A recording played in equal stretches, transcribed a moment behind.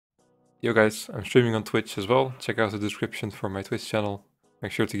Yo guys, I'm streaming on Twitch as well. Check out the description for my Twitch channel.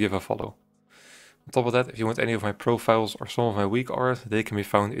 Make sure to give a follow. On top of that, if you want any of my profiles or some of my week art, they can be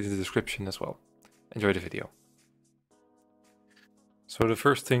found in the description as well. Enjoy the video. So the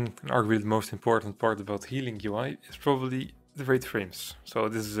first thing, and arguably the most important part about healing UI, is probably the rate frames. So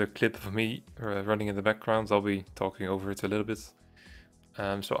this is a clip of me running in the background. I'll be talking over it a little bit.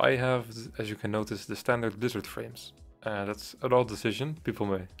 So I have, as you can notice, the standard Blizzard frames. That's an odd decision. People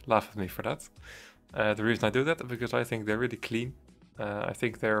may laugh at me for that. The reason I do that is because I think they're really clean. I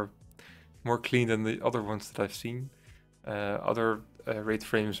think they're more clean than the other ones that I've seen. Other raid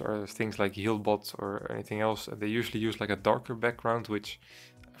frames are things like Healbot or anything else. They usually use like a darker background, which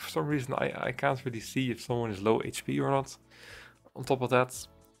for some reason I can't really see if someone is low HP or not. On top of that,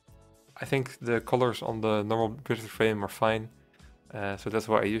 I think the colors on the normal Blizzard frame are fine. So that's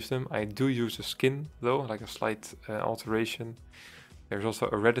why I use them. I do use a skin though, like a slight alteration. There's also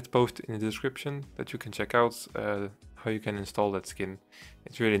a Reddit post in the description that you can check out how you can install that skin.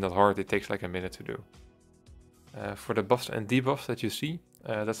 It's really not hard, it takes like a minute to do. For the buffs and debuffs that you see,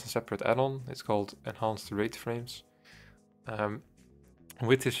 that's a separate add-on. It's called Enhanced Rate Frames.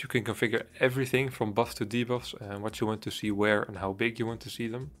 With this you can configure everything from buffs to debuffs and what you want to see where and how big you want to see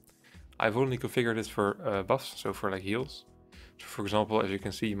them. I've only configured it for buffs, so for like heals. So for example, as you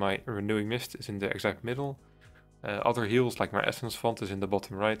can see, my Renewing Mist is in the exact middle. Other heals, like my Essence font, is in the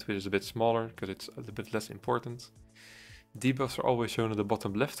bottom right, which is a bit smaller because it's a little bit less important. Debuffs are always shown at the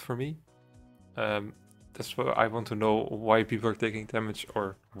bottom left for me. That's why I want to know why people are taking damage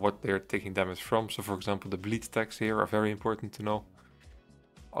or what they're taking damage from. So for example, the bleed tags here are very important to know.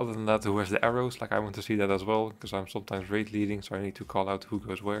 Other than that, who has the arrows, like I want to see that as well, because I'm sometimes raid leading, so I need to call out who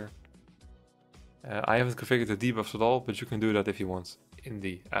goes where. I haven't configured the debuffs at all, but you can do that if you want in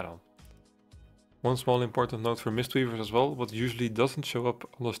the add-on. One small important note for Mistweavers as well, what usually doesn't show up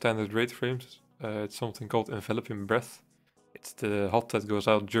on the standard raid frames, it's something called Enveloping Breath. It's the hot that goes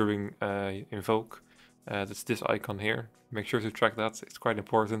out during Invoke. That's this icon here. Make sure to track that, it's quite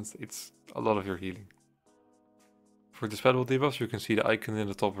important, it's a lot of your healing. For dispellable debuffs, you can see the icon in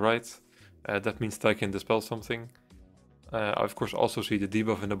the top right. That means that I can dispel something. I of course also see the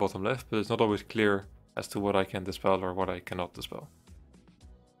debuff in the bottom left, but it's not always clear as to what I can dispel or what I cannot dispel.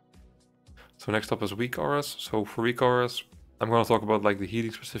 So next up is weak auras. So for weak auras, I'm going to talk about like the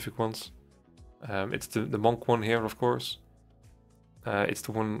healing specific ones. It's the monk one here, of course. It's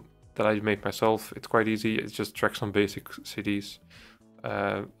the one that I made myself. It's quite easy. It just tracks some basic CDs.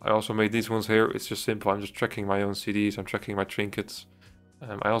 I also made these ones here. It's just simple. I'm just tracking my own CDs. I'm tracking my trinkets.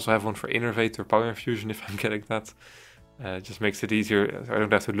 I also have one for Innervate or Power Infusion if I'm getting that. It just makes it easier. I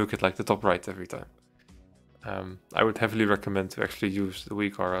don't have to look at like the top right every time. I would heavily recommend to actually use the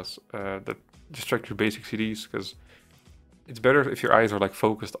weak auras that just track your basic CDs, because it's better if your eyes are like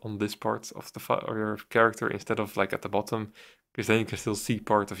focused on this part of the or your character instead of like at the bottom, because then you can still see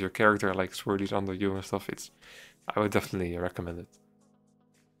part of your character like swirlies under you and stuff. I would definitely recommend it.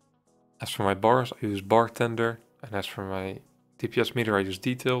 As for my bars, I use Bartender, and as for my DPS meter, I use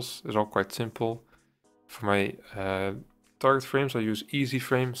Details. It's all quite simple. For my target frames, I use Easy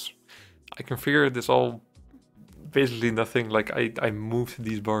Frames. I configured this all basically nothing. Like I moved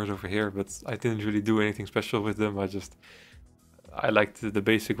these bars over here, but I didn't really do anything special with them. I liked the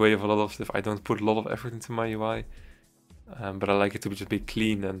basic way of a lot of stuff. I don't put a lot of effort into my UI, but I like it to just be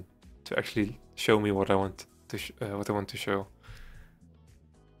clean and to actually show me what I want to show.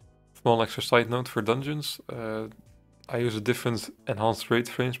 Small extra side note for dungeons. I use a different enhanced rate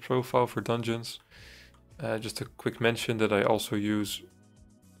frames profile for dungeons. Just a quick mention that I also use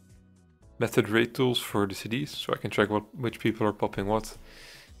method rate tools for the CDs, so I can track which people are popping what.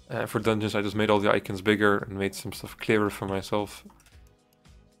 For dungeons, I just made all the icons bigger and made some stuff clearer for myself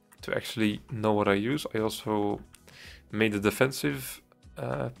to actually know what I use. I also made the defensive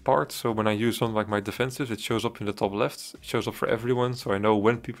part, so when I use something like my defensive, it shows up in the top left. It shows up for everyone, so I know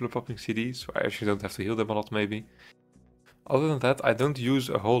when people are popping CDs, so I actually don't have to heal them a lot maybe. Other than that, I don't use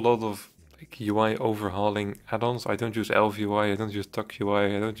a whole lot of like UI overhauling add-ons. I don't use Elf UI, I don't use Tuck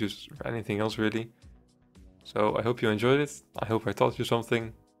UI, I don't use anything else really. So I hope you enjoyed it. I hope I taught you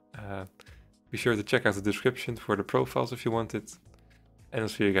something. Be sure to check out the description for the profiles if you want it. And I'll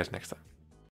see you guys next time.